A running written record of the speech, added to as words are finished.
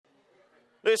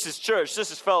This is church. This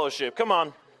is fellowship. Come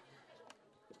on.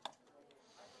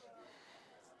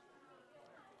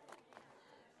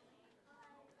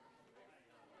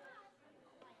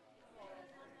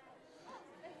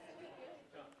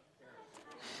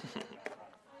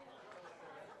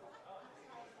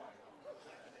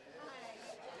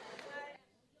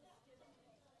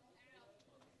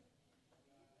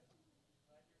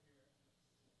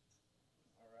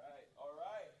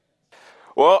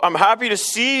 Well, I'm happy to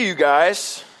see you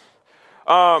guys.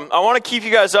 I want to keep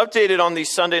you guys updated on these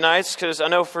Sunday nights because I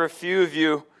know for a few of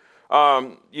you,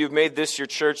 you've made this your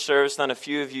church service. Then a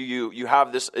few of you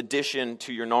have this addition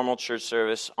to your normal church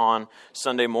service on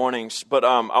Sunday mornings. But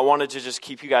I wanted to just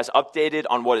keep you guys updated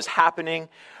on what is happening.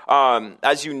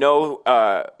 As you know,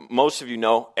 most of you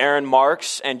know, Aaron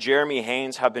Marks and Jeremy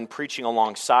Haynes have been preaching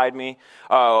alongside me.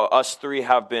 Us three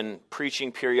have been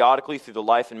preaching periodically through the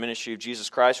life and ministry of Jesus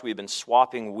Christ. We've been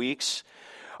swapping weeks.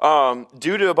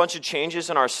 Due to a bunch of changes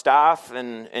in our staff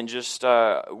and just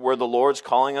where the Lord's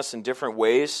calling us in different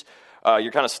ways,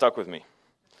 you're kind of stuck with me,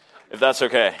 if that's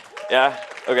okay. Yeah?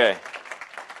 Okay.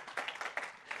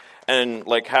 And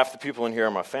like half the people in here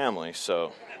are my family,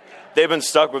 so they've been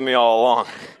stuck with me all along.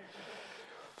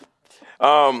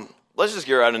 Let's just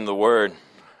get right into the Word.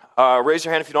 Raise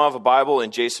your hand if you don't have a Bible,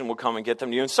 and Jason will come and get them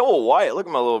to you. And so will Wyatt. Look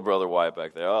at my little brother Wyatt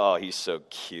back there. Oh, he's so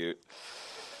cute.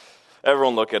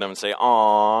 Everyone look at him and say,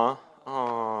 "Aw,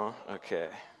 aw." Okay.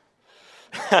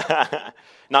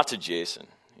 Not to Jason.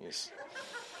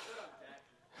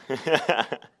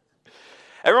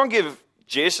 Everyone give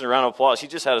Jason a round of applause. He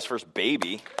just had his first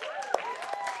baby.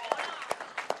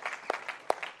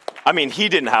 I mean, he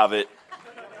didn't have it.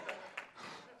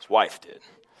 His wife did.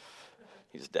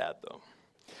 He's dad, though.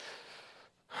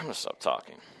 I'm going to stop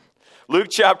talking. Luke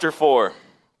chapter 4.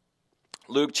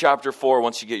 Luke chapter 4,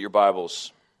 once you get your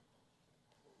Bibles.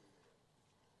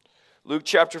 Luke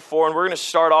chapter 4, and we're going to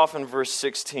start off in verse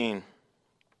 16.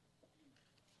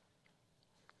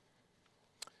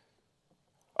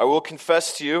 I will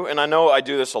confess to you, and I know I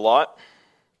do this a lot,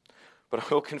 but I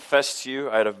will confess to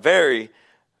you, I had a very,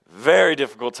 very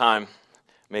difficult time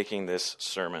making this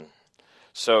sermon.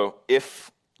 So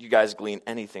if you guys glean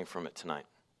anything from it tonight,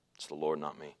 it's the Lord,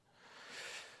 not me.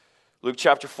 Luke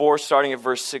chapter 4, starting at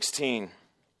verse 16.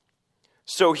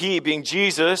 So he, being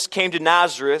Jesus, came to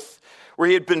Nazareth, where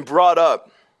he had been brought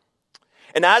up.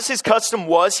 And as his custom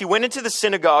was, he went into the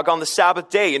synagogue on the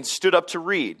Sabbath day and stood up to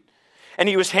read. And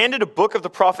he was handed a book of the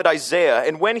prophet Isaiah.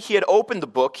 And when he had opened the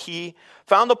book, he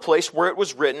found the place where it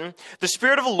was written, "The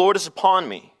Spirit of the Lord is upon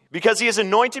me, because he has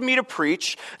anointed me to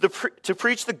preach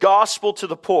the gospel to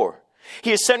the poor.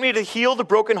 He has sent me to heal the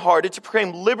brokenhearted, to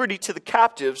proclaim liberty to the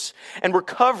captives, and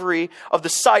recovery of the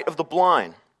sight of the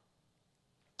blind,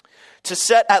 to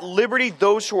set at liberty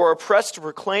those who are oppressed, to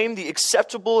proclaim the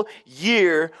acceptable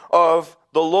year of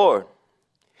the Lord."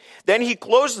 Then he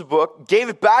closed the book, gave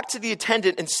it back to the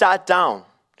attendant, and sat down.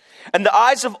 And the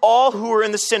eyes of all who were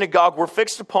in the synagogue were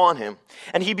fixed upon him.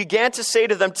 And he began to say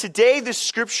to them, "Today this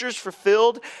scripture is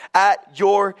fulfilled at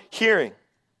your hearing."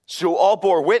 So all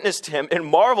bore witness to him and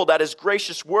marveled at his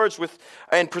gracious words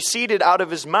and proceeded out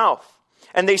of his mouth.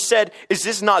 And they said, "Is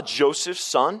this not Joseph's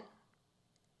son?"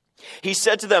 He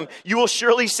said to them, "You will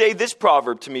surely say this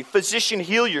proverb to me, 'Physician,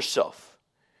 heal yourself.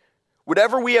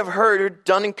 Whatever we have heard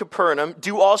done in Capernaum,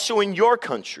 do also in your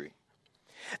country."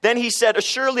 Then he said,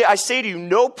 "Assuredly, I say to you,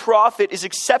 no prophet is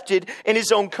accepted in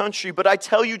his own country. But I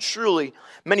tell you truly,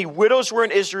 many widows were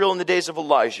in Israel in the days of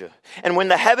Elijah. And when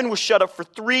the heaven was shut up for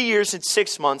 3 years and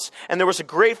 6 months, and there was a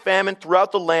great famine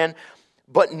throughout the land,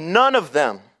 but none of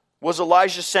them was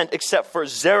Elijah sent except for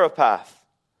Zarephath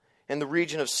in the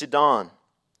region of Sidon,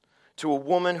 to a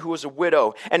woman who was a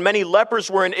widow. And many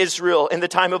lepers were in Israel in the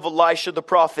time of Elisha the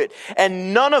prophet,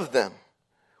 and none of them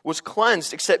was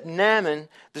cleansed except Naaman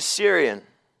the Syrian."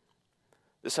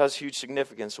 This has huge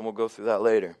significance, and we'll go through that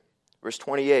later. Verse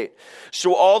 28.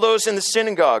 So all those in the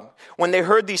synagogue, when they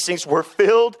heard these things, were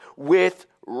filled with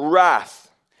wrath,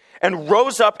 and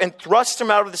rose up and thrust him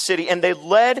out of the city. And they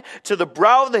led to the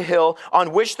brow of the hill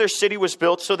on which their city was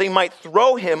built, so they might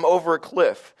throw him over a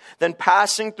cliff. Then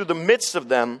passing through the midst of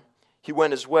them, he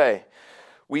went his way.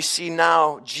 We see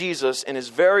now Jesus in his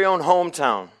very own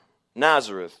hometown,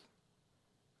 Nazareth,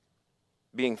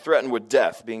 being threatened with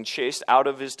death, being chased out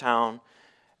of his town,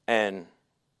 and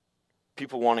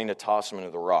people wanting to toss him into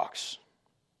the rocks.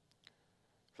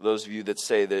 For those of you that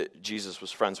say that Jesus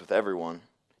was friends with everyone,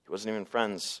 he wasn't even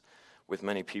friends with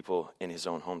many people in his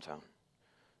own hometown.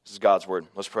 This is God's word.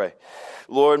 Let's pray.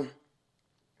 Lord,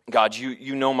 God,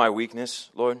 you know my weakness,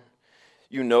 Lord.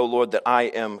 You know, Lord, that I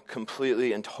am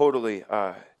completely and totally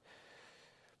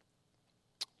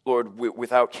Lord,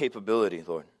 without capability,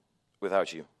 Lord,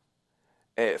 without you.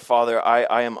 Father,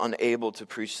 I am unable to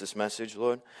preach this message,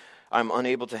 Lord. I'm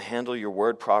unable to handle your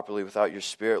word properly without your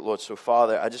Spirit, Lord. So,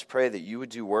 Father, I just pray that you would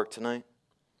do work tonight.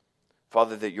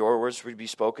 Father, that your words would be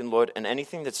spoken, Lord. And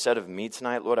anything that's said of me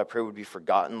tonight, Lord, I pray would be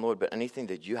forgotten, Lord. But anything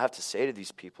that you have to say to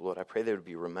these people, Lord, I pray they would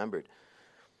be remembered.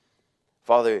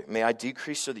 Father, may I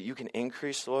decrease so that you can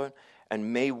increase, Lord.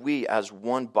 And may we as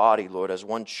one body, Lord, as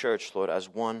one church, Lord, as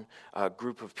one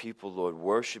group of people, Lord,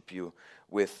 worship you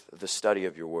with the study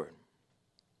of your word.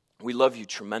 We love you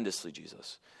tremendously,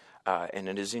 Jesus. And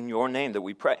it is in your name that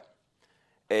we pray.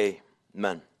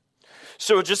 Amen.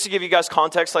 So just to give you guys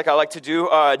context, like I like to do,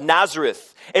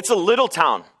 Nazareth, it's a little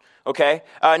town, okay?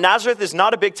 Nazareth is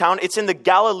not a big town. It's in the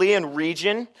Galilean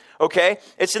region, okay?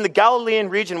 It's in the Galilean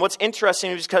region. What's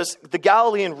interesting is because the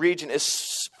Galilean region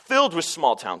is filled with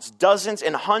small towns, dozens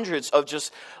and hundreds of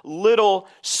just little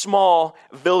small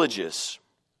villages.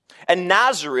 And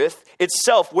Nazareth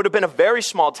itself would have been a very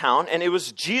small town, and it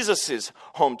was Jesus'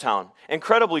 hometown,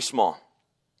 incredibly small.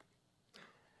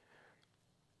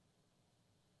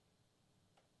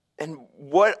 And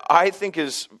what I think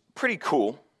is pretty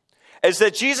cool is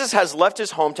that Jesus has left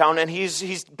his hometown, and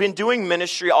he's been doing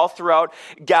ministry all throughout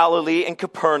Galilee and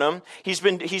Capernaum. He's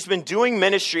been doing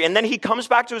ministry, and then he comes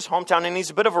back to his hometown, and he's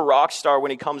a bit of a rock star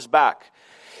when he comes back.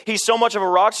 He's so much of a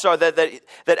rock star that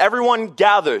everyone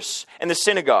gathers in the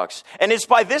synagogues. And it's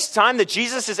by this time that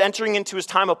Jesus is entering into his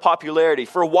time of popularity.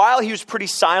 For a while, he was pretty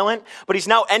silent, but he's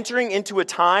now entering into a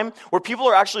time where people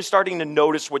are actually starting to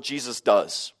notice what Jesus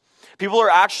does. People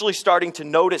are actually starting to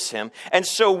notice him. And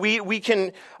so we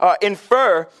can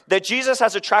infer that Jesus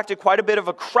has attracted quite a bit of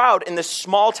a crowd in this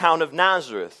small town of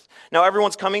Nazareth. Now,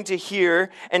 everyone's coming to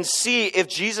hear and see if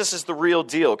Jesus is the real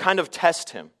deal, kind of test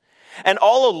him. And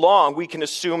all along, we can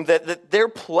assume that they're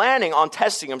planning on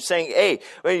testing him, saying, hey,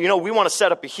 we want to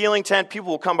set up a healing tent. People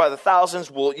will come by the thousands.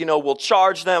 We'll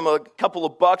charge them a couple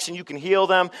of bucks and you can heal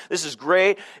them. This is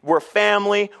great. We're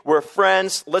family. We're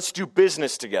friends. Let's do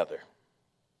business together.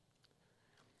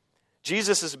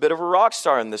 Jesus is a bit of a rock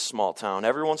star in this small town.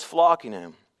 Everyone's flocking to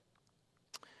him.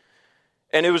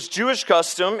 And it was Jewish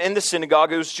custom in the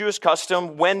synagogue, it was Jewish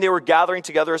custom when they were gathering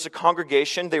together as a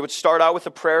congregation, they would start out with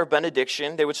a prayer of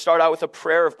benediction. They would start out with a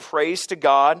prayer of praise to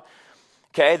God.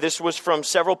 Okay, this was from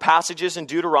several passages in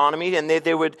Deuteronomy, and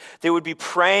they would be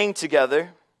praying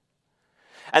together.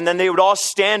 And then they would all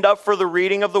stand up for the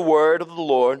reading of the word of the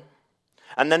Lord.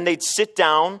 And then they'd sit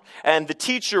down, and the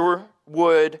teacher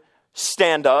would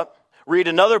stand up, read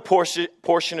another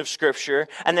portion of Scripture,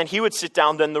 and then he would sit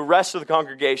down. Then the rest of the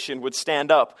congregation would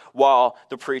stand up while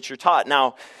the preacher taught.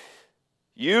 Now,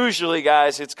 usually,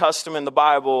 guys, it's custom in the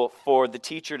Bible for the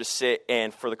teacher to sit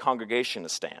and for the congregation to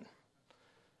stand.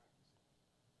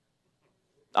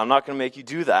 I'm not going to make you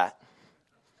do that,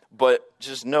 but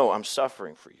just know I'm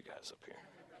suffering for you guys up here.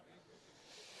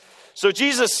 So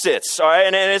Jesus sits, all right,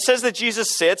 and it says that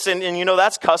Jesus sits, and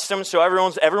that's custom, so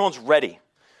everyone's ready.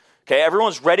 Okay,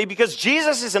 everyone's ready because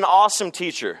Jesus is an awesome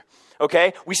teacher.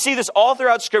 Okay, we see this all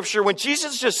throughout Scripture. When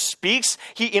Jesus just speaks,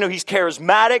 he's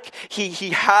charismatic. He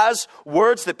has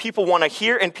words that people want to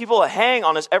hear, and people hang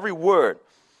on his every word.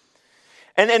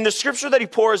 And the scripture that he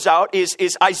pours out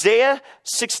is Isaiah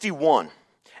 61.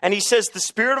 And he says, the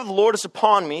Spirit of the Lord is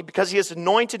upon me because he has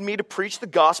anointed me to preach the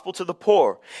gospel to the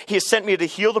poor. He has sent me to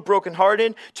heal the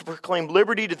brokenhearted, to proclaim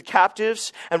liberty to the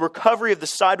captives and recovery of the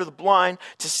sight of the blind,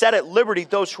 to set at liberty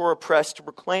those who are oppressed, to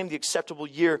proclaim the acceptable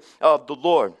year of the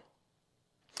Lord.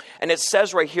 And it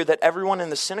says right here that everyone in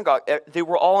the synagogue, they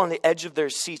were all on the edge of their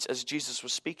seats as Jesus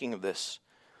was speaking of this.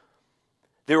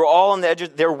 They were all on the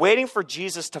edge. They're waiting for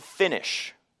Jesus to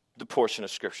finish the portion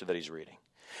of Scripture that he's reading.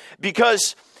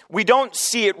 Because we don't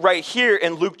see it right here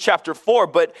in Luke chapter 4,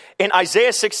 but in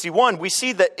Isaiah 61, we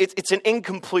see that it's an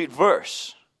incomplete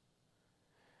verse.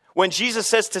 When Jesus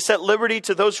says to set liberty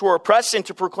to those who are oppressed and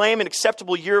to proclaim an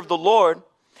acceptable year of the Lord,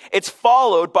 it's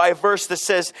followed by a verse that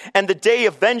says, and the day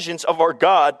of vengeance of our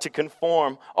God to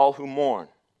conform all who mourn.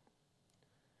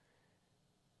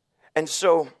 And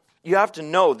so you have to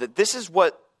know that this is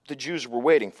what the Jews were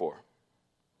waiting for.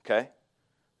 Okay?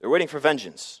 They're waiting for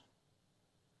vengeance.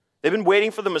 They've been waiting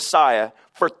for the Messiah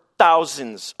for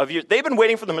thousands of years. They've been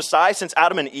waiting for the Messiah since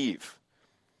Adam and Eve.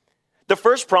 The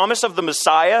first promise of the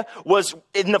Messiah was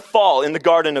in the fall in the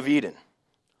Garden of Eden.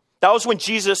 That was when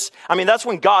that's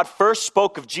when God first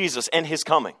spoke of Jesus and his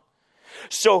coming.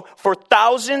 So for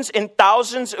thousands and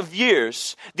thousands of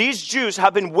years, these Jews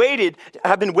have been waiting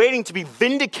to be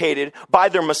vindicated by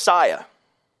their Messiah.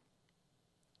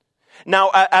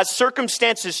 Now, as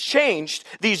circumstances changed,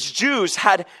 these Jews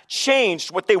had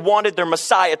changed what they wanted their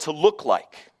Messiah to look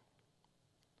like.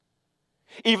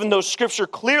 Even though Scripture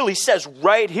clearly says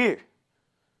right here,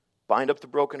 bind up the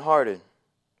brokenhearted,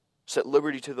 set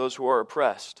liberty to those who are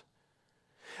oppressed.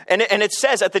 And it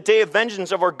says at the day of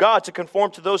vengeance of our God to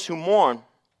conform to those who mourn,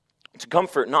 to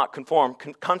comfort, not conform,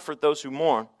 comfort those who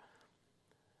mourn.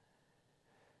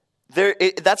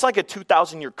 That's like a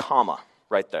 2,000-year comma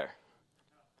right there.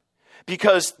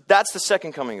 Because that's the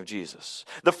second coming of Jesus.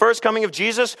 The first coming of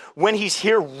Jesus, when he's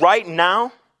here right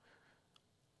now,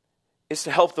 is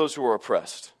to help those who are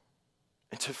oppressed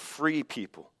and to free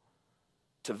people,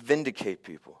 to vindicate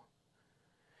people.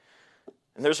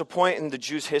 And there's a point in the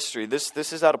Jews' history, this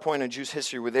is at a point in Jews'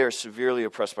 history where they are severely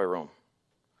oppressed by Rome.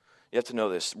 You have to know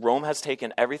this. Rome has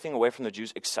taken everything away from the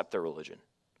Jews except their religion.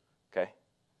 Okay?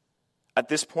 At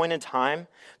this point in time,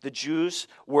 the Jews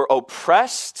were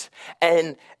oppressed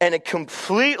and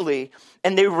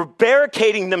they were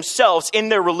barricading themselves in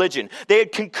their religion. They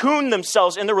had cocooned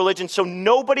themselves in their religion so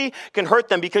nobody can hurt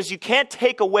them, because you can't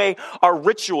take away our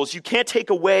rituals. You can't take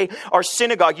away our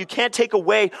synagogue. You can't take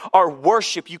away our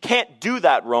worship. You can't do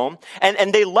that, Rome.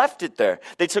 And they left it there.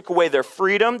 They took away their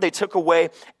freedom. They took away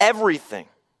everything.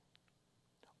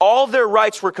 All their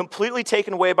rights were completely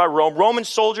taken away by Rome. Roman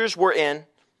soldiers were in.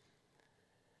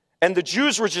 And the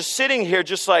Jews were just sitting here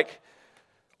just like,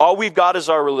 all we've got is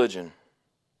our religion.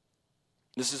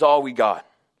 This is all we got.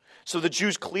 So the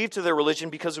Jews cleaved to their religion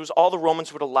because it was all the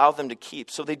Romans would allow them to keep.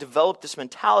 So they developed this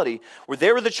mentality where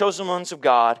they were the chosen ones of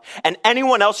God, and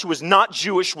anyone else who was not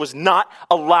Jewish was not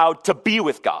allowed to be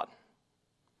with God.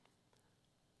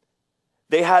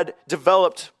 They had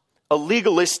developed a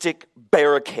legalistic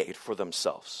barricade for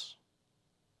themselves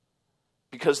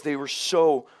because they were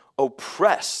so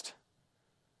oppressed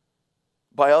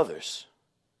by others.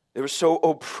 They were so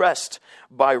oppressed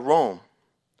by Rome.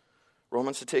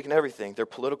 Romans had taken everything. Their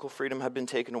political freedom had been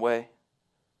taken away.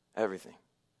 Everything.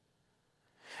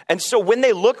 And so when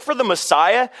they look for the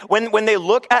Messiah, when they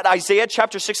look at Isaiah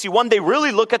chapter 61, they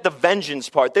really look at the vengeance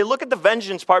part. They look at the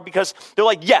vengeance part because they're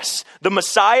like, yes, the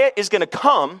Messiah is going to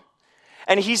come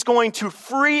and he's going to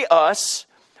free us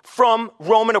from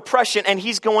Roman oppression, and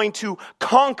he's going to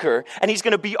conquer, and he's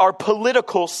going to be our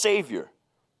political savior.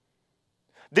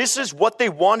 This is what they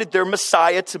wanted their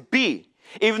Messiah to be,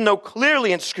 even though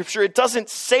clearly in Scripture it doesn't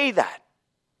say that.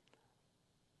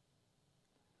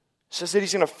 It says that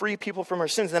he's going to free people from their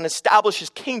sins and establish his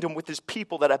kingdom with his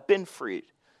people that have been freed.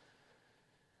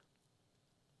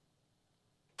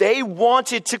 They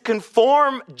wanted to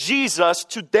conform Jesus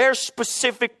to their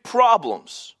specific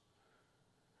problems.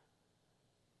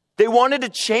 They wanted to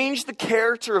change the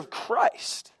character of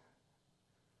Christ.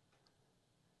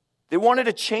 They wanted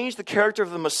to change the character of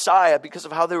the Messiah because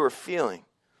of how they were feeling.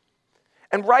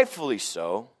 And rightfully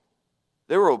so.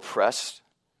 They were oppressed.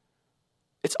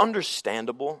 It's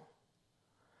understandable.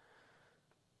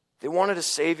 They wanted a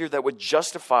Savior that would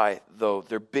justify, though,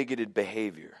 their bigoted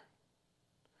behavior.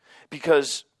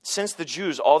 Because since the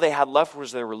Jews, all they had left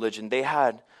was their religion, they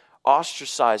had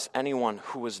ostracized anyone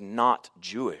who was not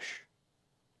Jewish.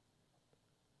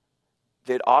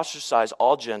 They'd ostracize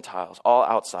all Gentiles, all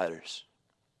outsiders.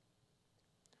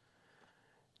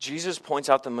 Jesus points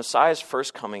out the Messiah's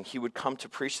first coming, he would come to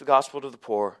preach the gospel to the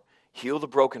poor, heal the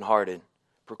brokenhearted,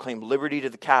 proclaim liberty to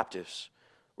the captives,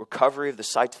 recovery of the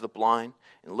sight to the blind,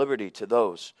 and liberty to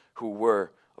those who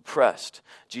were oppressed.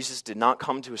 Jesus did not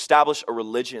come to establish a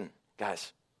religion,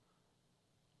 guys.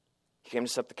 He came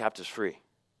to set the captives free.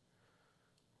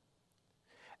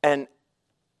 And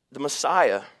the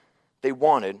Messiah they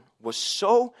wanted was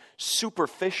so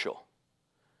superficial.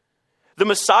 The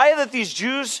Messiah that these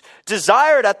Jews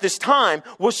desired at this time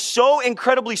was so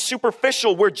incredibly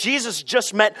superficial, where Jesus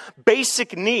just met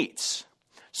basic needs,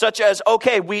 such as,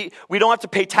 okay, we don't have to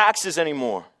pay taxes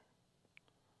anymore.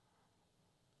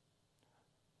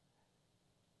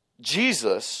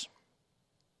 Jesus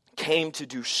came to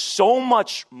do so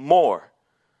much more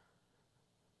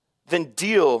than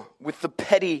deal with the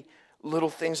petty little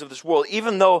things of this world,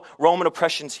 even though Roman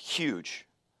oppression's huge.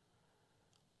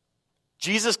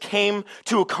 Jesus came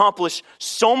to accomplish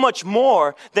so much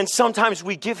more than sometimes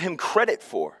we give him credit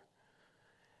for.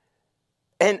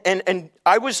 And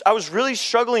I was really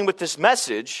struggling with this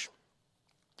message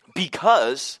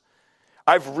because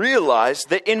I've realized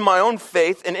that in my own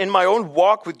faith and in my own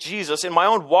walk with Jesus, in my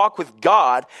own walk with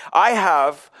God, I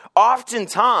have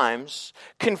oftentimes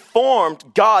conformed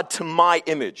God to my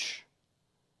image.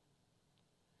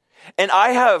 And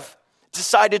I have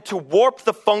decided to warp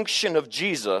the function of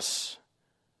Jesus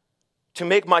to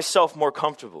make myself more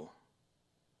comfortable.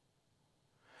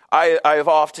 I have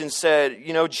often said,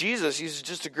 Jesus, he's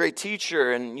just a great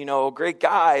teacher and, a great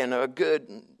guy and a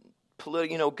good,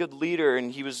 good leader.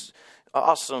 And he was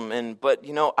awesome, but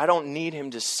I don't need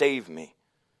him to save me.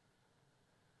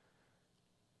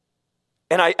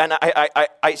 And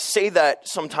I say that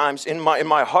sometimes in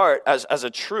my heart as a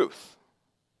truth,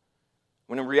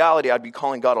 when in reality I'd be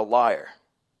calling God a liar.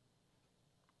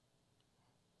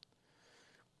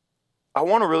 I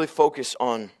want to really focus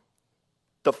on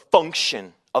the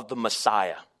function of the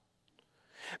Messiah,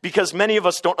 because many of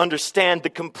us don't understand the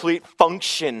complete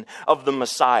function of the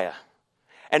Messiah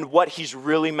and what he's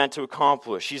really meant to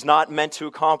accomplish. He's not meant to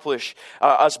accomplish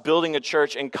us building a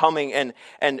church and coming and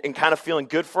kind of feeling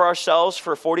good for ourselves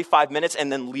for 45 minutes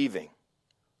and then leaving,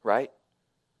 right?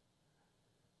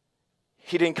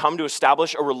 He didn't come to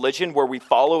establish a religion where we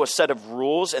follow a set of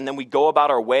rules and then we go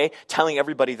about our way telling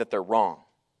everybody that they're wrong.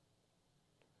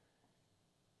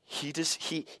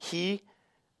 The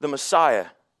Messiah,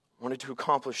 wanted to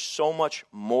accomplish so much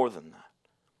more than that.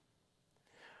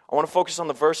 I want to focus on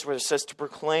the verse where it says to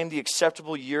proclaim the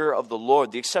acceptable year of the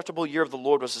Lord. The acceptable year of the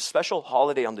Lord was a special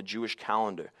holiday on the Jewish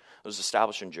calendar. It was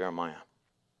established in Jeremiah.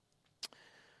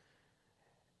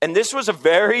 And this was a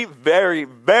very, very,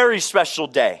 very special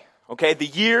day. Okay, the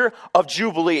year of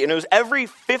Jubilee. And it was every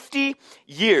 50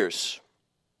 years.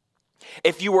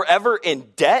 If you were ever in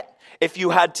debt, if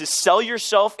you had to sell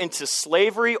yourself into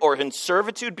slavery or in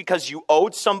servitude because you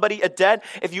owed somebody a debt,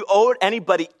 if you owed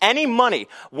anybody any money,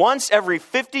 once every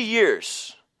 50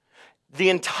 years,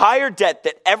 the entire debt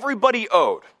that everybody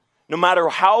owed, no matter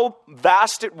how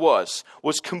vast it was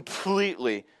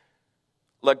completely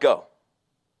let go.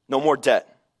 No more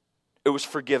debt. It was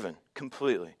forgiven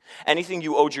completely. Anything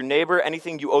you owed your neighbor,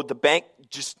 anything you owed the bank,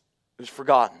 it was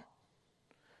forgotten.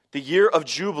 The year of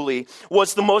Jubilee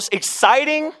was the most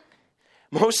exciting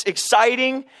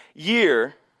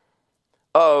year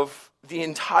of the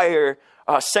entire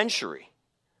century.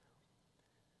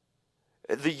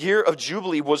 The year of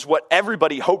Jubilee was what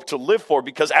everybody hoped to live for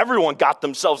because everyone got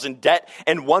themselves in debt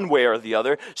in one way or the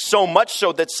other, so much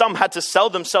so that some had to sell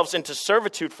themselves into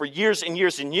servitude for years and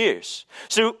years and years.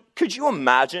 So could you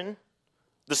imagine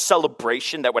the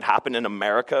celebration that would happen in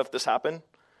America if this happened?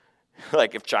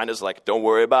 Like if China's like, don't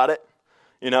worry about it,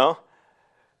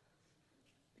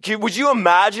 Would you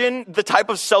imagine the type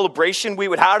of celebration we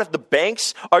would have if the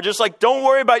banks are just like, don't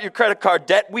worry about your credit card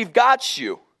debt, we've got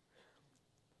you.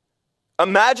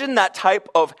 Imagine that type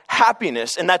of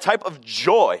happiness and that type of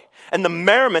joy and the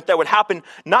merriment that would happen,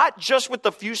 not just with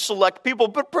a few select people,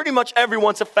 but pretty much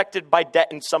everyone's affected by debt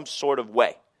in some sort of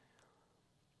way.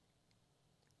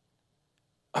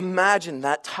 Imagine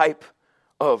that type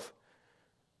of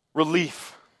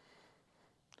relief.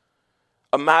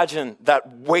 Imagine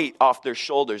that weight off their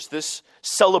shoulders. This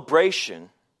celebration,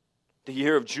 the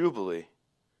year of Jubilee,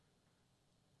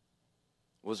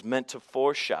 was meant to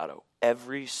foreshadow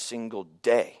every single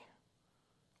day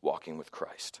walking with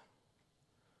Christ.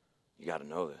 You got to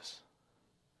know this.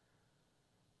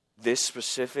 This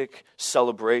specific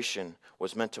celebration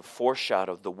was meant to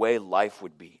foreshadow the way life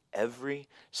would be every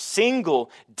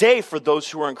single day for those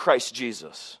who are in Christ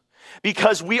Jesus.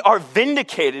 Because we are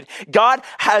vindicated. God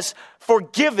has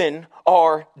forgiven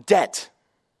our debt.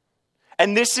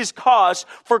 And this is cause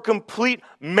for complete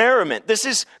merriment. This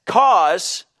is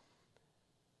cause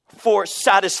for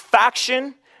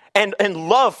satisfaction and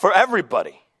love for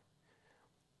everybody.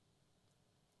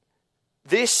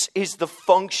 This is the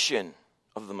function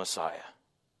of the Messiah.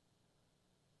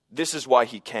 This is why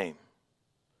he came.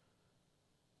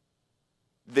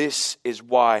 This is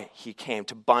why he came,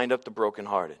 to bind up the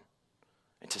brokenhearted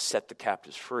and to set the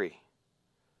captives free.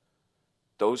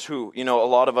 Those who, a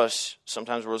lot of us,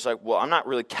 sometimes we're just like, well, I'm not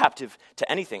really captive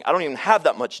to anything. I don't even have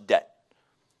that much debt.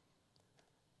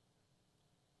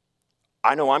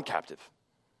 I know I'm captive.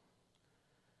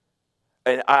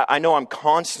 And I know I'm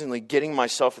constantly getting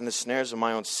myself in the snares of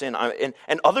my own sin.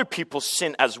 And other people's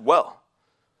sin as well.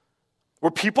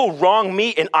 Where people wrong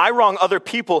me and I wrong other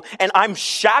people, and I'm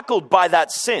shackled by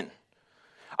that sin.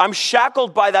 I'm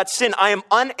shackled by that sin. I am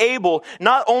unable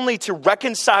not only to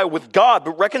reconcile with God,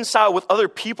 but reconcile with other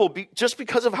people just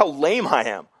because of how lame I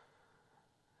am.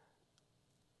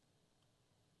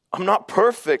 I'm not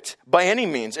perfect by any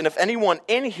means. And if anyone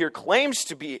in here claims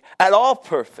to be at all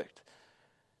perfect,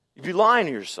 you'd be lying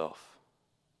to yourself.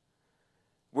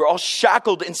 We're all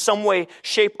shackled in some way,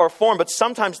 shape, or form, but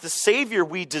sometimes the Savior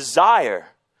we desire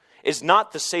is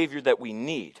not the Savior that we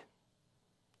need.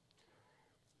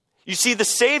 You see, the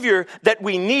Savior that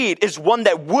we need is one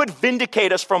that would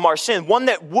vindicate us from our sin, one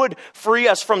that would free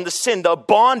us from the sin, the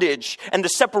bondage, and the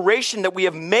separation that we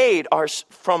have made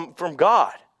from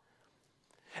God.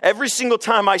 Every single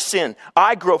time I sin,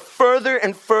 I grow further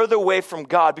and further away from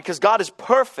God because God is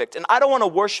perfect. And I don't want to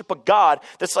worship a God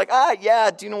that's like,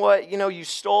 do you know what? You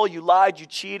stole, you lied, you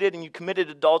cheated, and you committed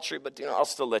adultery, but I'll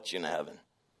still let you into heaven.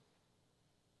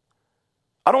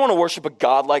 I don't want to worship a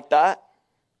God like that.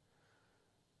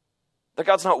 That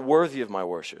God's not worthy of my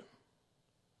worship.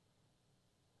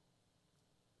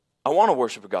 I want to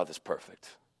worship a God that's perfect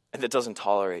and that doesn't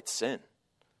tolerate sin.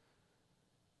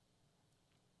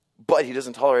 But he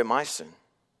doesn't tolerate my sin.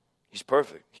 He's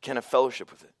perfect. He can't have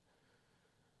fellowship with it.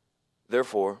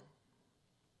 Therefore,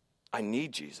 I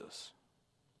need Jesus.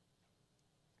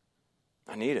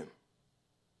 I need him.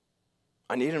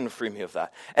 I need him to free me of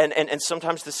that. And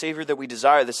sometimes the Savior that we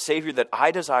desire, the Savior that I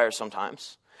desire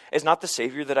sometimes, is not the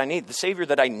Savior that I need. The Savior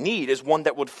that I need is one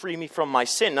that would free me from my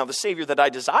sin. Now, the Savior that I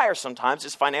desire sometimes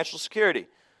is financial security.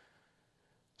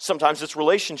 Sometimes it's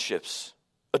relationships,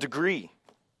 a degree,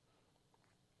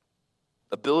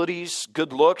 abilities,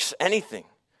 good looks, anything.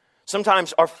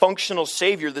 Sometimes our functional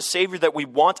Savior, the Savior that we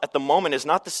want at the moment, is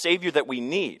not the Savior that we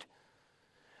need.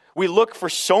 We look for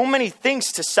so many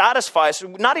things to satisfy us,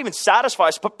 not even satisfy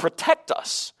us, but protect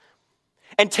us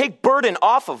and take burden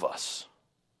off of us.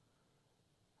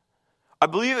 I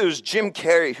believe it was Jim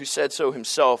Carrey who said so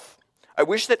himself. I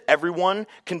wish that everyone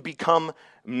can become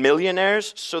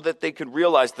millionaires so that they could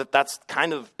realize that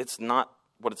it's not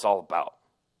what it's all about.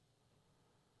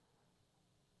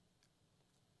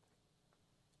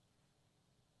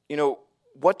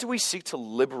 What do we seek to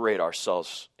liberate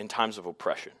ourselves in times of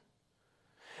oppression?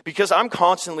 Because I'm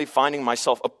constantly finding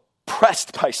myself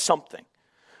oppressed by something,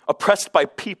 oppressed by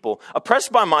people,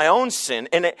 oppressed by my own sin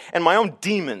and my own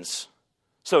demons,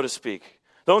 so to speak,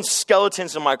 those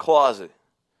skeletons in my closet,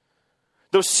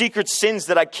 those secret sins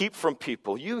that I keep from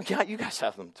people. You guys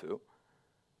have them too.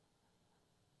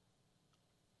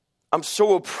 I'm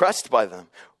so oppressed by them.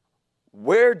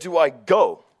 Where do I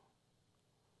go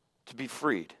to be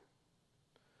freed?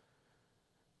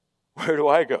 Where do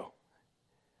I go?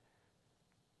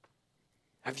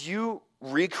 Have you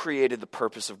recreated the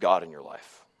purpose of God in your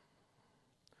life?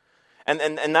 And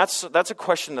that's a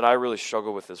question that I really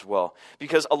struggle with as well.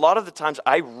 Because a lot of the times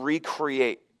I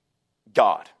recreate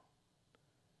God.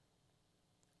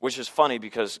 Which is funny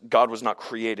because God was not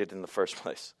created in the first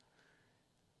place.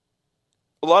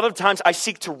 A lot of times I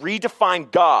seek to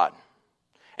redefine God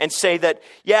and say that,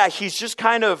 he's just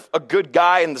kind of a good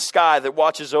guy in the sky that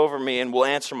watches over me and will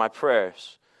answer my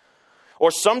prayers.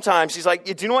 Or sometimes he's like,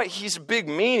 do you know what? He's a big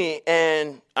meanie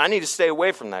and I need to stay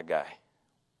away from that guy.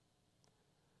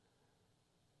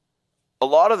 A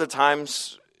lot of the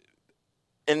times,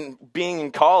 in being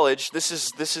in college, this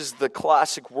is the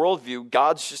classic worldview.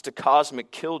 God's just a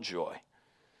cosmic killjoy,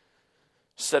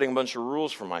 setting a bunch of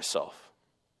rules for myself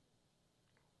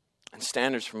and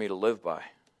standards for me to live by.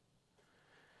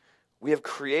 We have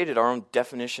created our own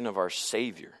definition of our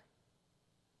Savior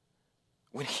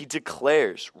when he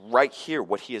declares right here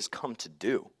what he has come to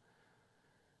do.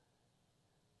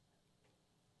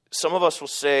 Some of us will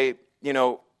say,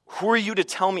 who are you to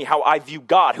tell me how I view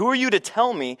God? Who are you to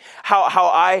tell me how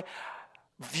I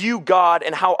view God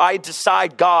and how I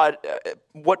decide God,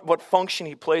 what function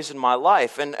he plays in my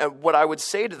life? And what I would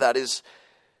say to that is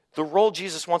the role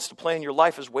Jesus wants to play in your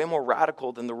life is way more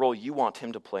radical than the role you want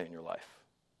him to play in your life.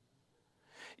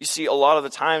 You see, a lot of the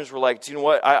times we're like, do you know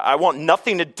what? I want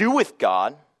nothing to do with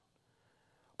God.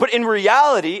 But in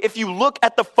reality, if you look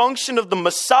at the function of the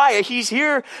Messiah, he's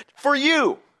here for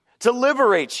you, to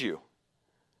liberate you,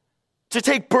 to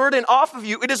take burden off of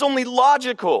you. It is only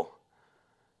logical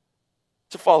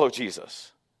to follow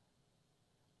Jesus.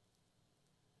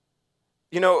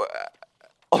 A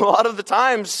lot of the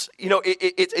times,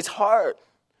 it's hard.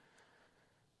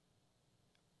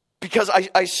 Because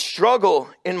I struggle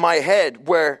in my head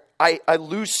where I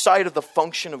lose sight of the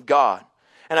function of God.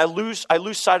 And I lose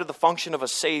sight of the function of a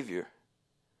Savior.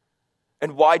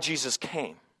 And why Jesus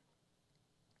came.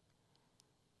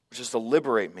 Which is to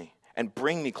liberate me and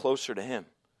bring me closer to him.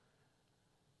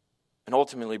 And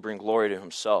ultimately bring glory to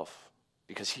himself.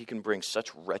 Because he can bring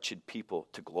such wretched people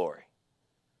to glory.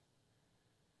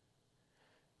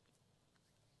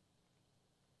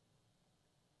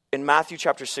 In Matthew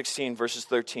chapter 16, verses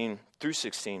 13 through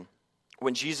 16,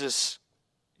 when Jesus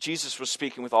was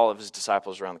speaking with all of his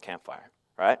disciples around the campfire,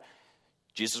 right?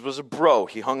 Jesus was a bro.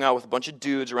 He hung out with a bunch of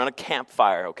dudes around a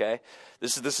campfire, okay?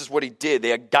 This is what he did. They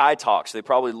had guy talks. They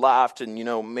probably laughed and,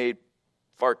 made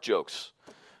fart jokes,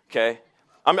 okay?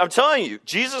 I'm telling you,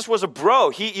 Jesus was a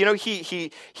bro. He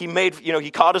made,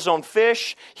 he caught his own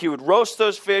fish. He would roast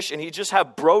those fish, and he'd just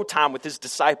have bro time with his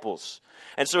disciples.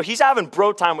 And so he's having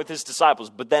bro time with his disciples,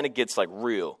 but then it gets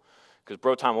real. Because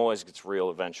bro time always gets real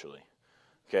eventually.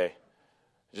 Okay?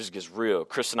 It just gets real.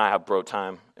 Chris and I have bro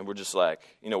time, and we're just like,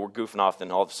 we're goofing off,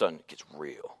 then all of a sudden it gets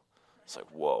real. It's like,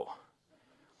 whoa.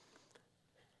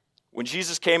 When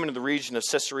Jesus came into the region of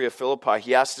Caesarea Philippi,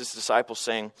 he asked his disciples,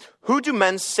 saying, "Who do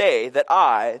men say that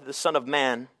I, the Son of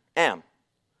Man, am?"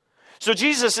 So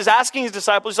Jesus is asking his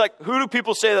disciples, like, who do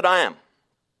people say that I am?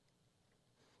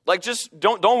 Like, just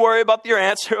don't worry about your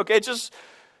answer, okay? Just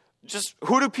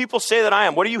who do people say that I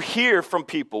am? What do you hear from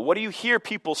people? What do you hear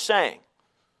people saying?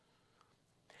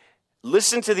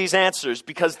 Listen to these answers,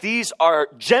 because these are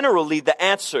generally the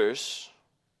answers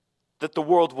that the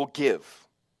world will give.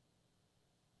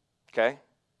 Okay?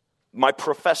 My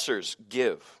professors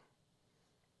give.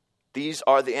 These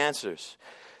are the answers.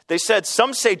 They said,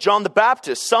 some say John the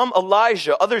Baptist, some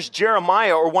Elijah, others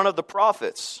Jeremiah or one of the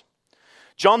prophets.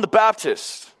 John the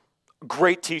Baptist,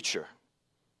 great teacher,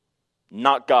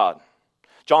 not God.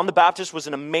 John the Baptist was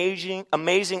an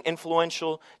amazing,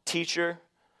 influential teacher.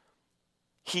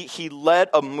 He led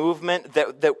a movement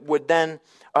that would then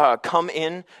come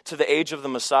in to the age of the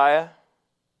Messiah.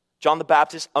 John the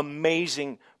Baptist,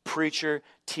 amazing preacher,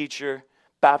 teacher,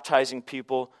 baptizing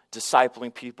people,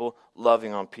 discipling people,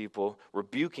 loving on people,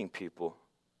 rebuking people.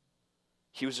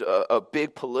 He was a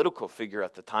big political figure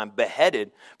at the time,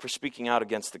 beheaded for speaking out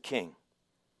against the king.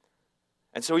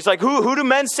 And so he's like, who do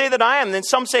men say that I am? And then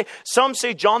some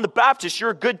say John the Baptist,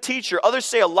 you're a good teacher. Others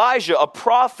say Elijah, a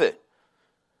prophet.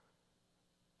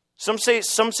 Some say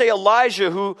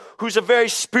Elijah, who's a very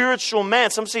spiritual man.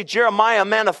 Some say Jeremiah, a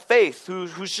man of faith,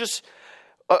 who's just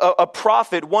a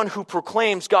prophet, one who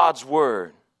proclaims God's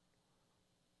word.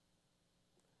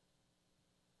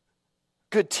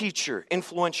 Good teacher,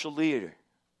 influential leader.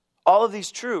 All of these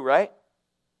true, right?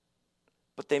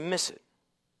 But they miss it.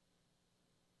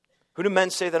 Who do men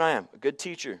say that I am? A good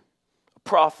teacher, a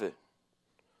prophet,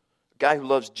 a guy who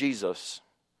loves Jesus.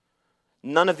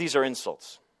 None of these are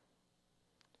insults.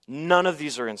 None of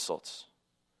these are insults.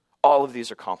 All of these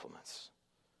are compliments.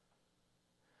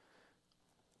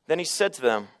 Then he said to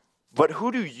them, but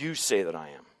who do you say that I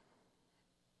am?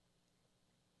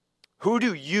 Who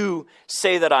do you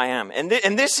say that I am? And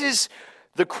this is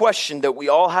the question that we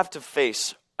all have to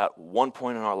face at one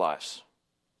point in our lives.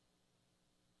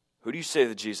 Who do you say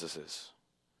that Jesus is?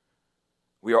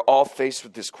 We are all faced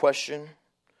with this question.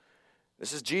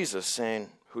 This is Jesus saying,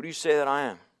 who do you say that I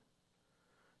am?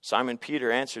 Simon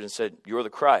Peter answered and said, "You are the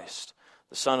Christ,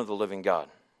 the Son of the living God."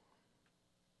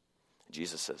 And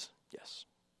Jesus says, yes,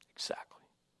 exactly.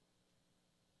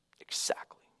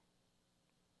 Exactly.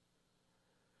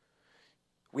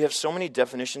 We have so many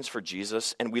definitions for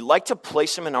Jesus, and we like to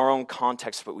place him in our own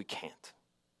context, but we can't.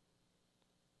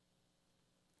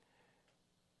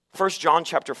 1 John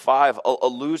chapter 5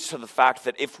 alludes to the fact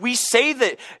that if we say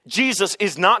that Jesus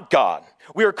is not God,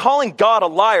 we are calling God a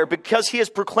liar because he has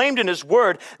proclaimed in his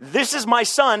word, "This is my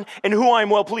son in whom I am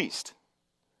well pleased."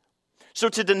 So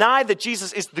to deny that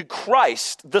Jesus is the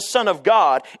Christ, the Son of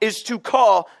God, is to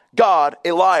call God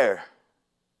a liar.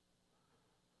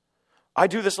 I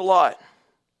do this a lot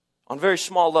on very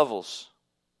small levels.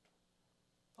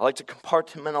 I like to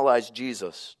compartmentalize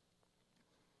Jesus.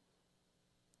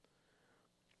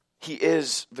 He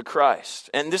is the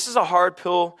Christ. And this is a hard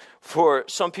pill for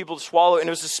some people to swallow. And it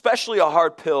was especially a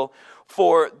hard pill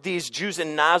for these Jews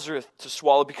in Nazareth to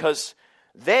swallow because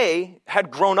they had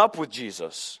grown up with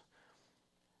Jesus.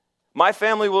 My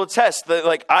family will attest that,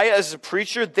 like, I as a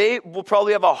preacher, they will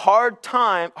probably have a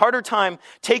harder time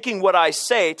taking what I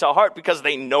say to heart because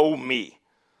they know me.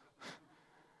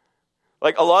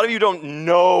 Like, a lot of you don't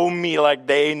know me like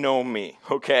they know me,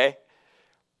 okay?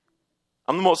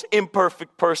 I'm the most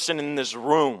imperfect person in this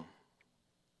room.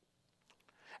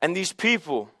 And these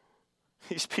people,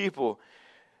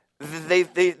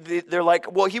 they're like,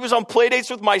 well, he was on play dates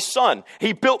with my son.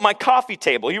 He built my coffee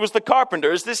table. He was the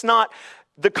carpenter. Is this not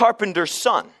the carpenter's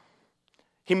son?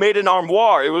 He made an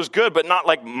armoire. It was good, but not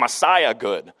like Messiah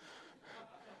good.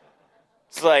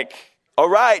 It's like, all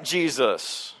right,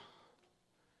 Jesus.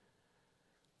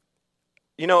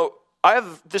 You know, I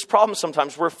have this problem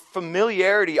sometimes where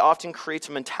familiarity often creates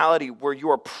a mentality where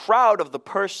you are proud of the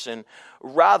person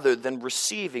rather than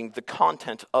receiving the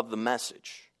content of the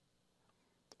message.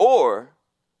 Or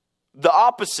the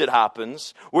opposite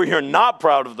happens where you're not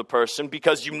proud of the person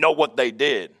because you know what they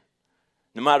did,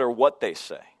 no matter what they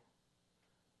say.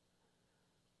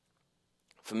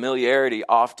 Familiarity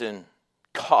often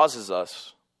causes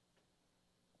us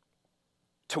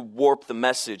to warp the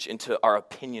message into our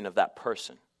opinion of that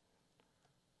person.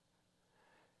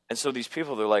 And so these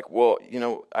people, they're like, well, you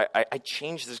know, I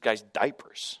changed this guy's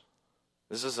diapers.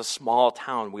 This is a small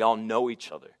town. We all know each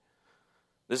other.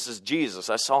 This is Jesus.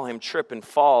 I saw him trip and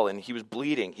fall, and he was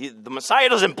bleeding. The Messiah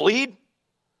doesn't bleed.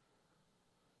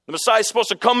 The Messiah is supposed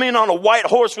to come in on a white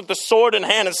horse with the sword in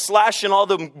hand and slashing all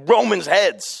the Romans'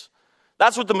 heads.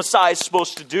 That's what the Messiah is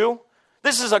supposed to do.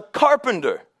 This is a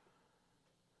carpenter.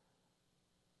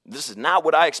 This is not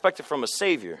what I expected from a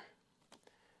Savior.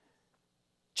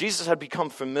 Jesus had become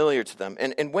familiar to them.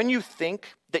 And when you think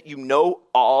that you know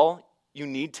all you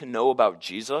need to know about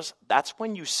Jesus, that's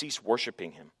when you cease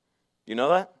worshiping him. You know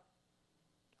that?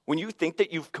 When you think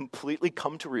that you've completely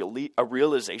come to a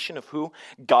realization of who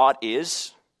God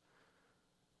is,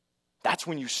 that's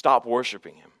when you stop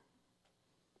worshiping him.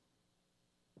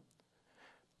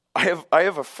 I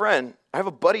have a friend, I have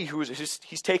a buddy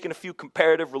he's taken a few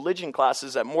comparative religion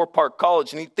classes at Moore Park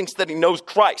College, and he thinks that he knows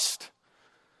Christ.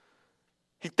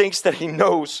 He thinks that he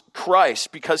knows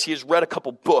Christ because he has read a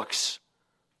couple books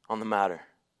on the matter.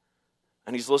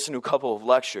 And he's listened to a couple of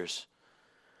lectures.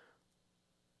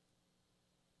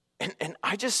 And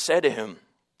I just said to him,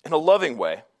 in a loving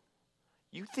way,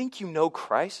 you think you know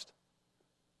Christ?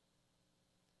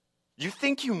 You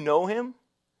think you know him?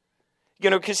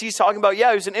 You know, because he's talking about, he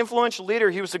was an influential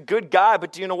leader. He was a good guy.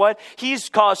 But do you know what? He's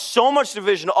caused so much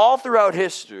division all throughout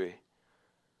history.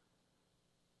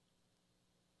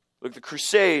 Look at the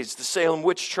Crusades, the Salem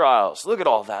witch trials. Look at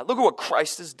all that. Look at what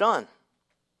Christ has done.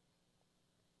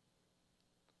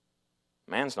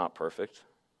 Man's not perfect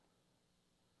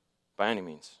by any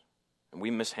means. And we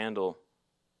mishandle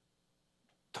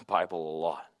the Bible a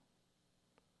lot.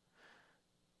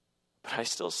 But I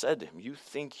still said to him, you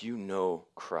think you know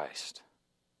Christ?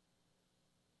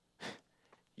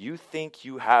 You think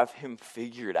you have him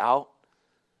figured out?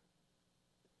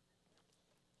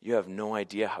 You have no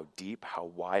idea how deep, how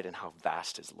wide, and how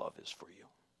vast his love is for you.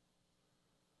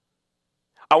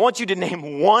 I want you to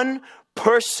name one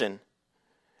person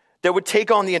that would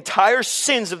take on the entire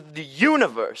sins of the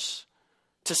universe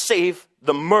to save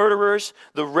the murderers,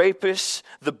 the rapists,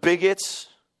 the bigots,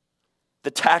 the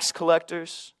tax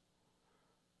collectors,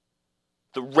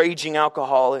 the raging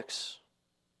alcoholics.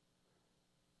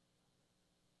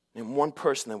 Name one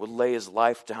person that would lay his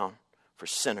life down for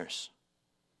sinners.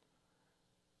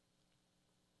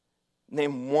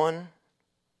 Name one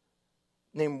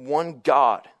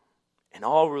God in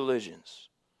all religions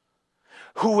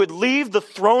who would leave the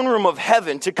throne room of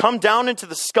heaven to come down into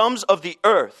the scums of the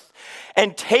earth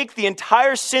and take the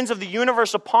entire sins of the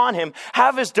universe upon him,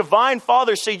 have his divine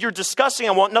Father say, you're disgusting,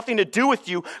 I want nothing to do with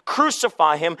you,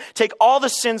 crucify him, take all the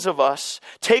sins of us,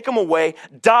 take them away,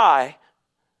 die,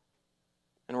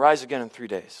 and rise again in 3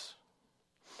 days.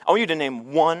 I want you to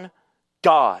name one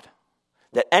God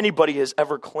that anybody has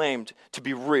ever claimed to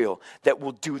be real that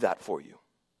will do that for you.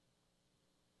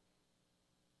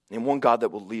 Name one God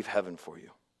that will leave heaven for you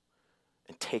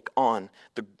and take on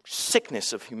the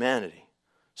sickness of humanity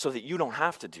so that you don't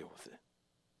have to deal with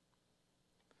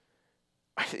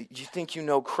it. You think you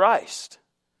know Christ.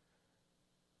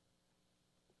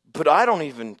 But I don't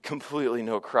even completely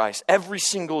know Christ. Every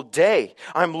single day,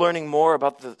 I'm learning more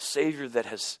about the Savior that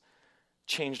has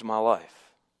changed my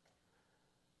life.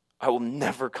 I will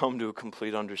never come to a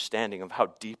complete understanding of how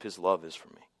deep his love is for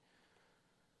me.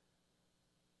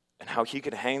 And how he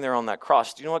could hang there on that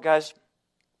cross. Do you know what, guys?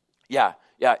 Yeah,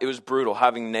 it was brutal.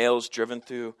 Having nails driven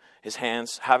through his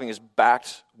hands, having his back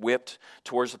whipped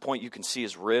towards the point you can see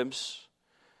his ribs,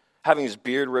 having his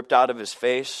beard ripped out of his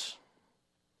face,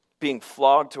 being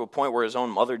flogged to a point where his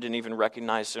own mother didn't even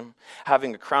recognize him,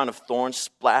 having a crown of thorns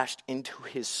splashed into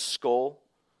his skull,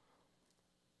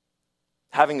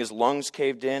 having his lungs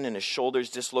caved in and his shoulders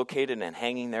dislocated and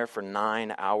hanging there for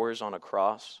 9 hours on a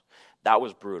cross. That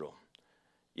was brutal.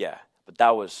 Yeah, but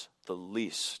that was the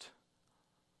least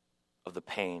of the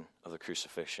pain of the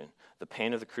crucifixion. The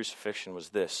pain of the crucifixion was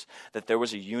this, that there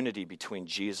was a unity between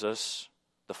Jesus,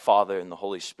 the Father, and the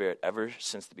Holy Spirit ever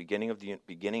since the beginning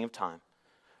of time.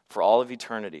 For all of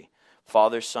eternity,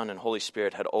 Father, Son, and Holy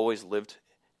Spirit had always lived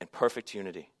in perfect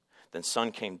unity. Then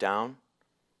Son came down,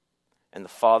 and the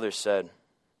Father said,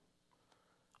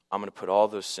 I'm going to put all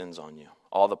those sins on you.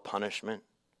 All the punishment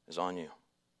is on you.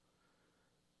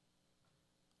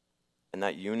 And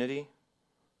that unity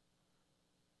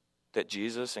that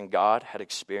Jesus and God had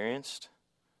experienced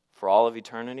for all of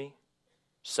eternity,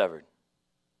 severed.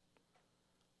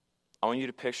 I want you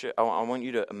to picture, I want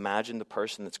you to imagine the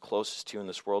person that's closest to you in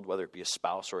this world, whether it be a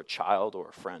spouse or a child or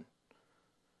a friend.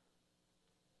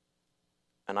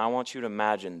 And I want you to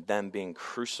imagine them being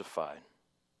crucified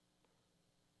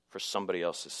for somebody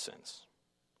else's sins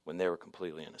when they were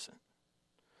completely innocent.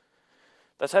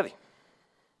 That's heavy.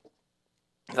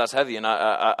 That's heavy, and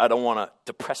I don't want to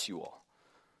depress you all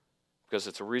because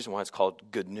it's a reason why it's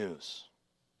called good news.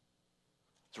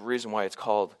 It's the reason why it's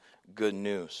called good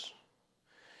news.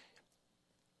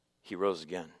 He rose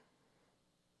again.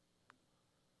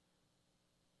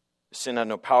 Sin had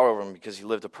no power over him because he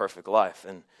lived a perfect life.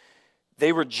 And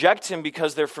they reject him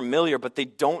because they're familiar, but they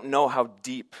don't know how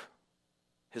deep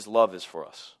his love is for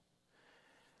us.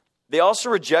 They also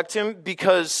reject him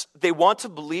because they want to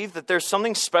believe that there's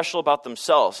something special about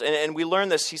themselves. And we learn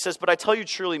this. He says, "But I tell you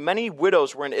truly, many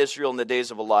widows were in Israel in the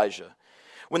days of Elijah,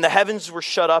 when the heavens were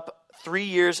shut up 3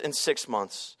 years and 6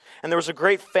 months, and there was a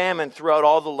great famine throughout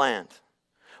all the land.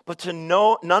 But to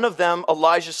none of them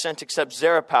Elijah sent except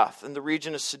Zarephath in the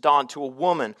region of Sidon to a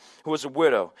woman who was a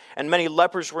widow. And many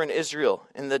lepers were in Israel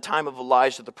in the time of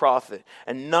Elijah the prophet,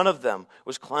 and none of them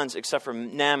was cleansed except for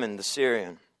Naaman the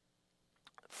Syrian."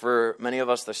 For many of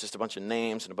us, that's just a bunch of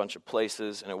names and a bunch of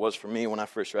places, and it was for me when I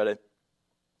first read it.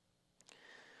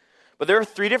 But there are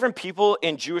 3 different people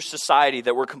in Jewish society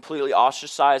that were completely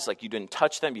ostracized, like you didn't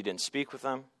touch them, you didn't speak with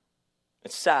them.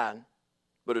 It's sad,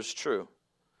 but it's true.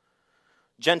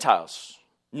 Gentiles,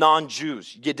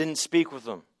 non-Jews, you didn't speak with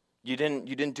them. You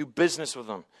didn't do business with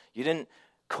them. You didn't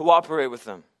cooperate with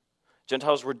them.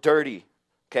 Gentiles were dirty,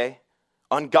 okay?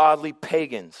 Ungodly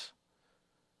pagans.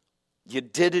 You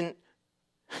didn't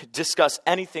discuss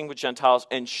anything with Gentiles,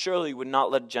 and surely would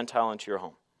not let a Gentile into your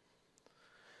home.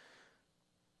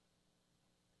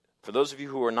 For those of you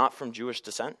who are not from Jewish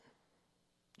descent,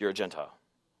 you're a Gentile,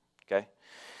 okay?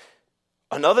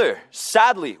 Another,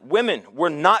 sadly, women were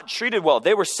not treated well.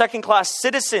 They were second-class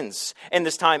citizens in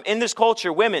this time. In this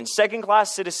culture, women,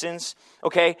 second-class citizens,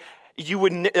 okay?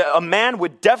 A man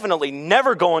would definitely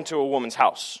never go into a woman's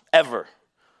house, ever,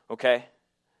 okay?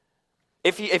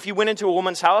 If he went into a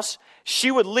woman's house, she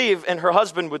would leave and her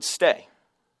husband would stay,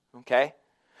 okay?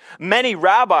 Many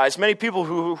rabbis, many people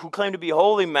who claim to be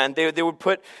holy men, they would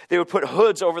put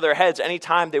hoods over their heads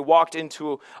anytime they walked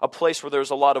into a place where there was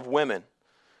a lot of women.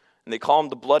 And they call them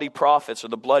the bloody prophets or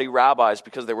the bloody rabbis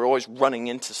because they were always running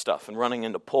into stuff and running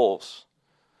into poles.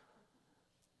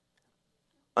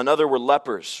 Another were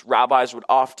lepers. Rabbis would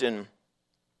often,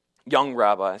 young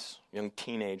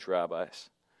teenage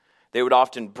rabbis, they would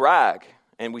often brag,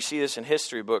 and we see this in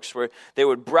history books, where they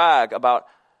would brag about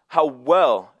how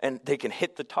well and they can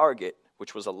hit the target,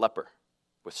 which was a leper,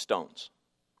 with stones.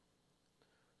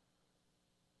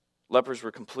 Lepers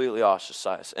were completely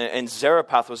ostracized. And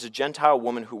Zarephath was a Gentile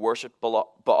woman who worshipped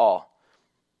Baal.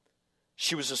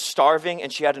 She was starving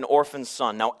and she had an orphan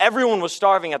son. Now, everyone was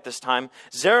starving at this time.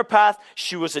 Zarephath,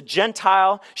 she was a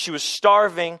Gentile. She was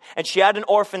starving and she had an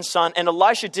orphan son. And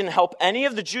Elisha didn't help any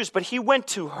of the Jews, but he went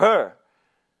to her.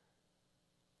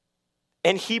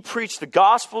 And he preached the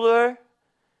gospel to her.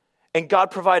 And God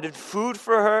provided food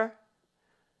for her.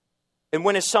 And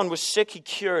when his son was sick, he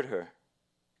cured her.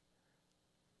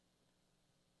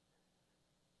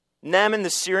 Naaman the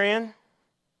Syrian,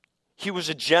 he was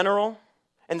a general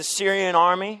in the Syrian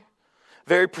army,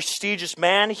 very prestigious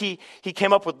man. He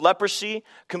came up with leprosy,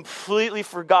 completely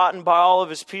forgotten by all of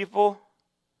his people.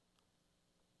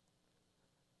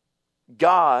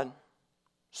 God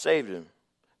saved him.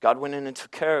 God went in and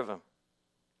took care of him.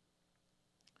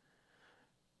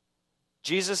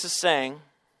 Jesus is saying,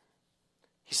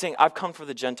 I've come for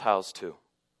the Gentiles too.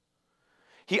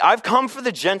 I've come for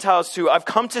the Gentiles too. I've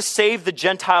come to save the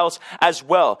Gentiles as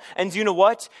well. And you know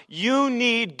what? You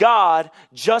need God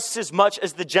just as much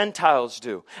as the Gentiles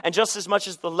do. And just as much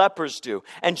as the lepers do.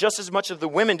 And just as much as the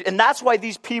women do. And that's why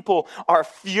these people are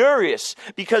furious.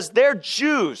 Because they're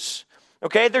Jews.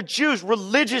 Okay? They're Jews,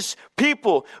 religious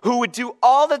people who would do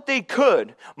all that they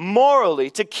could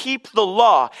morally to keep the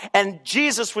law. And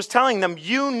Jesus was telling them,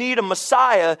 you need a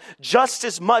Messiah just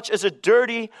as much as a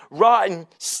dirty, rotten,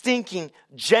 stinking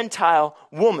Gentile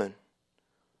woman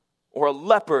or a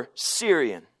leper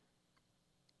Syrian.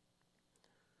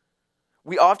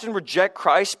 We often reject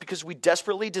Christ because we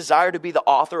desperately desire to be the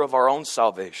author of our own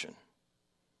salvation.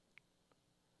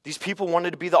 These people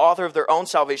wanted to be the author of their own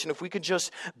salvation. If we could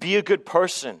just be a good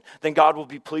person, then God will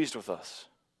be pleased with us.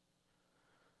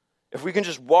 If we can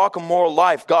just walk a moral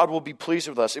life, God will be pleased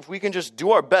with us. If we can just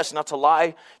do our best not to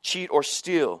lie, cheat, or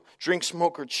steal, drink,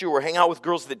 smoke, or chew, or hang out with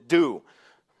girls that do.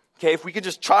 Okay, if we can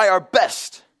just try our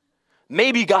best,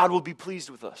 maybe God will be pleased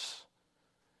with us.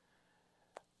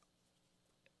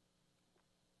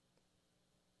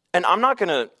 And I'm not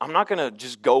gonna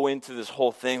just go into this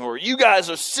whole thing where you guys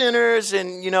are sinners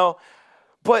and,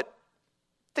 but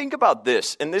think about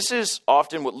this. And this is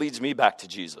often what leads me back to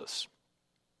Jesus.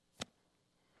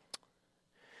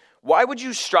 Why would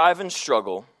you strive and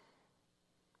struggle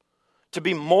to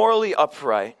be morally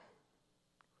upright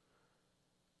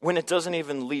when it doesn't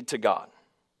even lead to God?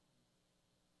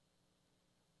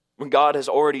 When God has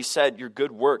already said, your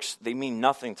good works, they mean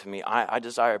nothing to me. I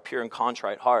desire a pure and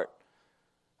contrite heart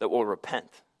that will repent.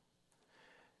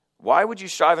 Why would you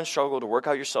strive and struggle to work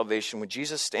out your salvation when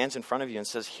Jesus stands in front of you and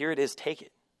says, here it is, take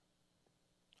it.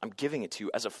 I'm giving it to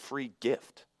you as a free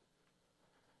gift.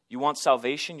 You want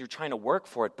salvation, you're trying to work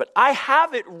for it, but I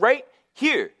have it right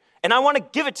here, and I want to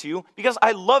give it to you because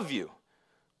I love you.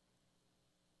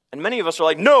 And many of us are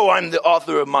like, no, I'm the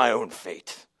author of my own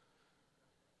fate.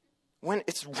 When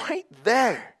it's right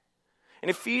there. In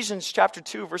Ephesians chapter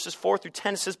 2, verses 4 through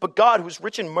 10, it says, but God, who's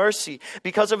rich in mercy,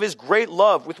 because of his great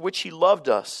love with which he loved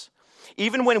us,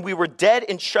 even when we were dead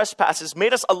in trespasses,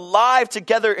 made us alive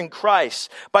together in Christ.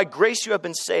 By grace you have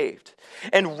been saved,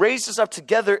 and raised us up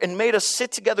together and made us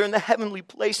sit together in the heavenly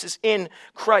places in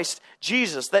Christ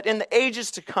Jesus, that in the ages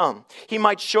to come he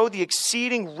might show the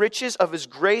exceeding riches of his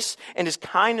grace and his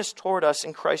kindness toward us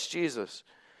in Christ Jesus.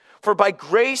 For by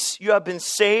grace you have been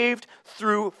saved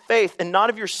through faith, and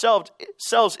not of yourselves.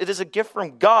 It is a gift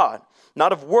from God,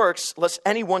 not of works, lest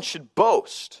anyone should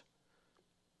boast.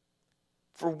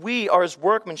 For we are his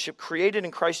workmanship, created in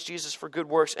Christ Jesus for good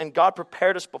works, and God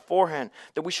prepared us beforehand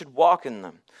that we should walk in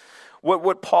them.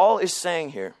 What Paul is saying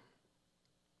here,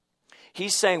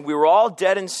 he's saying we were all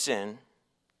dead in sin,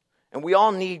 and we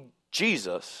all need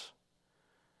Jesus.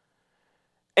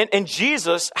 And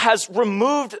Jesus has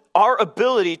removed our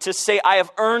ability to say, I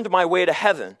have earned my way to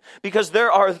heaven. Because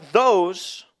there are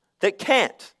those that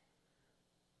can't.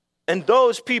 And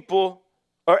those people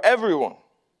are everyone.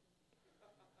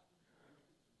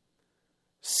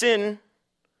 Sin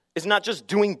is not just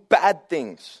doing bad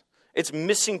things. It's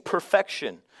missing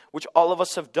perfection, which all of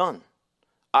us have done.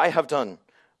 I have done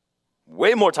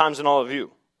way more times than all of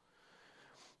you.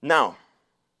 Now,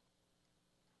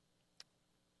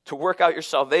 to work out your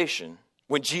salvation,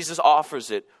 when Jesus offers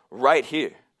it right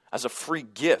here as a free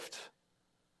gift,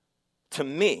 to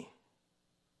me,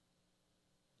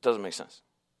 it doesn't make sense.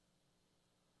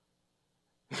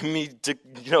 Me,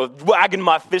 wagging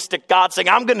my fist at God saying,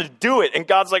 I'm going to do it. And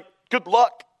God's like, good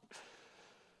luck.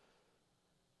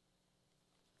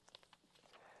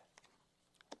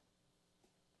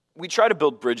 We try to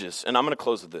build bridges, and I'm going to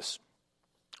close with this.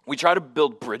 We try to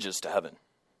build bridges to heaven,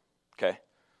 okay?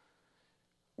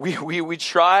 We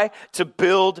try to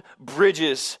build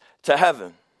bridges to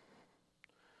heaven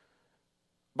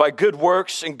by good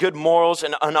works and good morals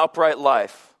and an upright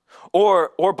life, or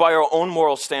by our own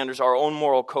moral standards, our own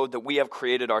moral code that we have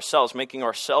created ourselves, making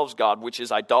ourselves God, which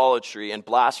is idolatry and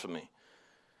blasphemy.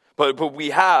 But we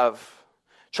have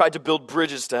tried to build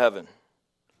bridges to heaven.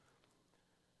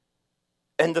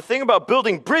 And the thing about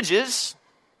building bridges,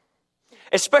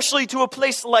 especially to a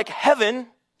place like heaven,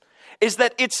 is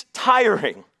that it's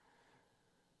tiring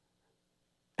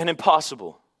and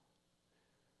impossible.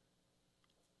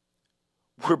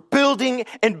 We're building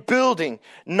and building,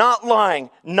 not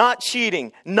lying, not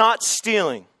cheating, not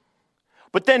stealing.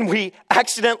 But then we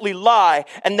accidentally lie,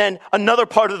 and then another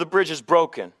part of the bridge is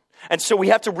broken. And so we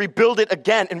have to rebuild it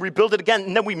again, and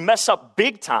then we mess up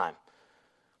big time.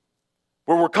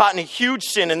 Where we're caught in a huge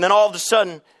sin, and then all of a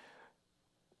sudden,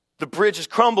 the bridge is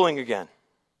crumbling again.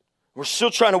 We're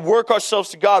still trying to work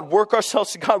ourselves to God,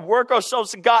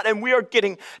 and we are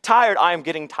getting tired. I am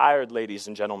getting tired, ladies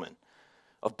and gentlemen,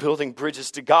 of building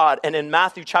bridges to God. And in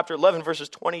Matthew chapter 11, verses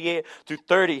 28 through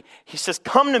 30, he says,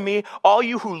 come to me, all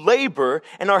you who labor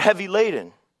and are heavy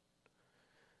laden,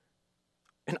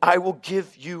 and I will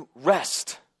give you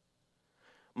rest.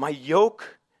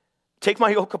 Take my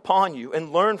yoke upon you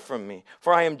and learn from me,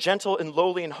 for I am gentle and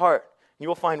lowly in heart. You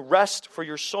will find rest for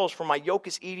your souls, for my yoke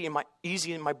is easy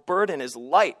and my burden is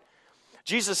light.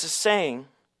 Jesus is saying,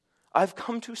 I've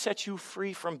come to set you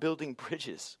free from building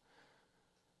bridges.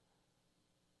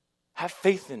 Have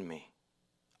faith in me.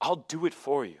 I'll do it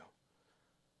for you.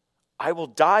 I will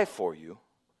die for you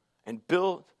and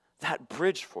build that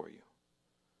bridge for you.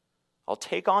 I'll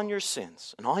take on your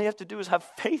sins, and all you have to do is have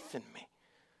faith in me.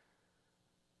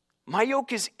 My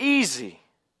yoke is easy.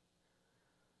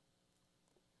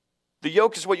 The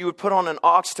yoke is what you would put on an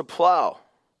ox to plow.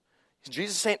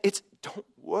 Jesus is saying, don't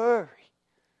worry.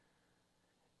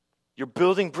 You're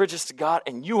building bridges to God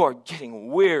and you are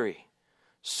getting weary,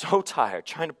 so tired,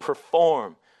 trying to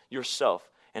perform yourself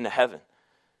into heaven.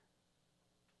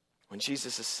 When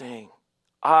Jesus is saying,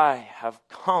 I have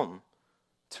come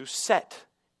to set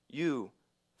you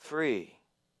free.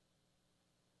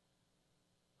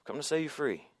 I've come to set you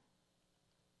free.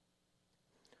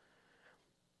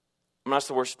 I'm going to ask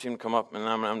the worship team to come up, and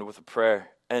I'm going to end with a prayer.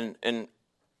 And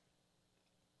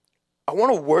I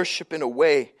want to worship in a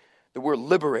way that we're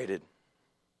liberated.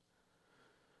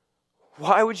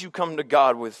 Why would you come to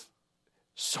God with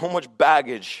so much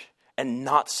baggage and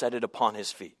not set it upon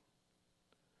his feet.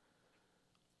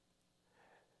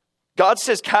 God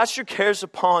says, cast your cares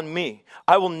upon me.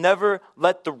 I will never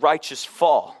let the righteous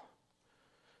fall.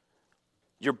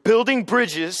 You're building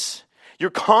bridges. You're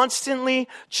constantly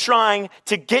trying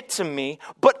to get to me,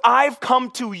 but I've come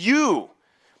to you.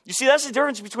 You see, that's the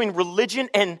difference between religion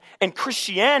and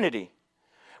Christianity.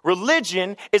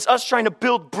 Religion is us trying to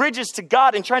build bridges to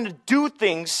God and trying to do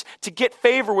things to get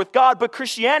favor with God. But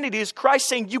Christianity is Christ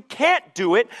saying, you can't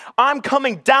do it. I'm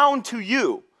coming down to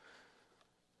you.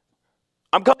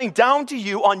 I'm coming down to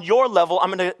you on your level.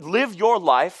 I'm going to live your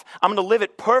life. I'm going to live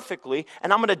it perfectly.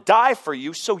 And I'm going to die for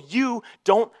you so you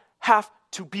don't have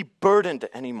to be burdened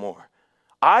anymore.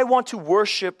 I want to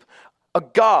worship a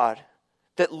God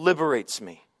that liberates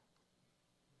me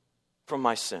from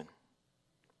my sin.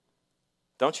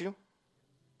 Don't you?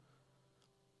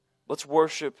 Let's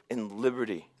worship in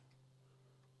liberty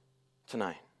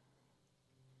tonight.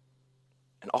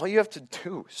 And all you have to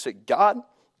do is say, God,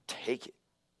 take it.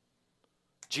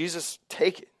 Jesus,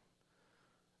 take it.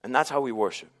 And that's how we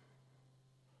worship.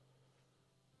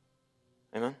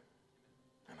 Amen?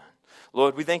 Amen.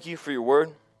 Lord, we thank you for your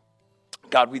word.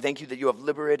 God, we thank you that you have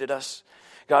liberated us.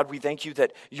 God, we thank you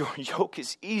that your yoke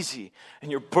is easy and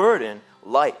your burden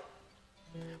light.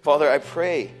 Father, I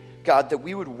pray, God, that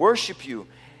we would worship you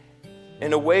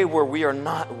in a way where we are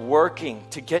not working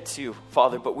to get to you,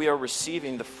 Father, but we are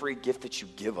receiving the free gift that you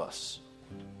give us.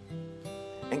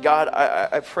 And God,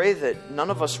 I pray that none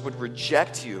of us would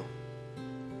reject you.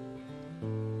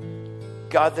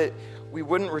 God, that we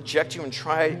wouldn't reject you and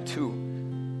try to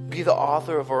be the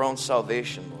author of our own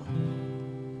salvation, Lord.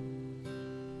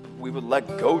 We would let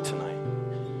go tonight.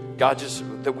 God, just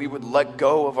that we would let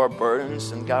go of our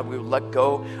burdens, and God, we would let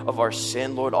go of our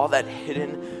sin, Lord, all that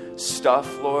hidden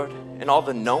stuff, Lord, and all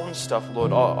the known stuff,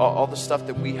 Lord, all the stuff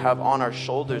that we have on our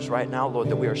shoulders right now, Lord,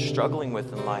 that we are struggling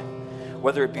with in life.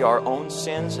 Whether it be our own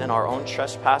sins and our own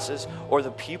trespasses or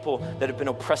the people that have been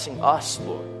oppressing us,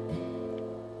 Lord.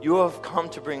 You have come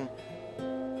to bring,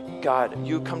 God,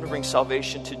 you have come to bring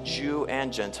salvation to Jew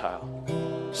and Gentile,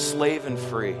 slave and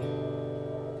free.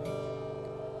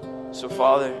 So,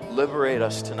 Father, liberate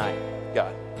us tonight,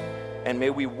 God. And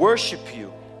may we worship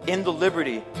you in the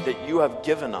liberty that you have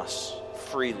given us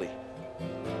freely.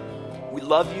 We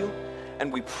love you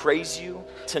and we praise you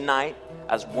tonight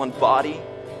as one body,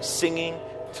 singing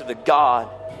to the God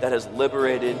that has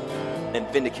liberated and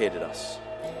vindicated us.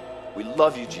 We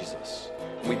love you, Jesus.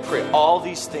 And we pray all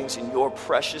these things in your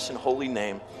precious and holy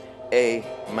name.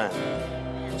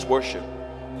 Amen. Let's worship.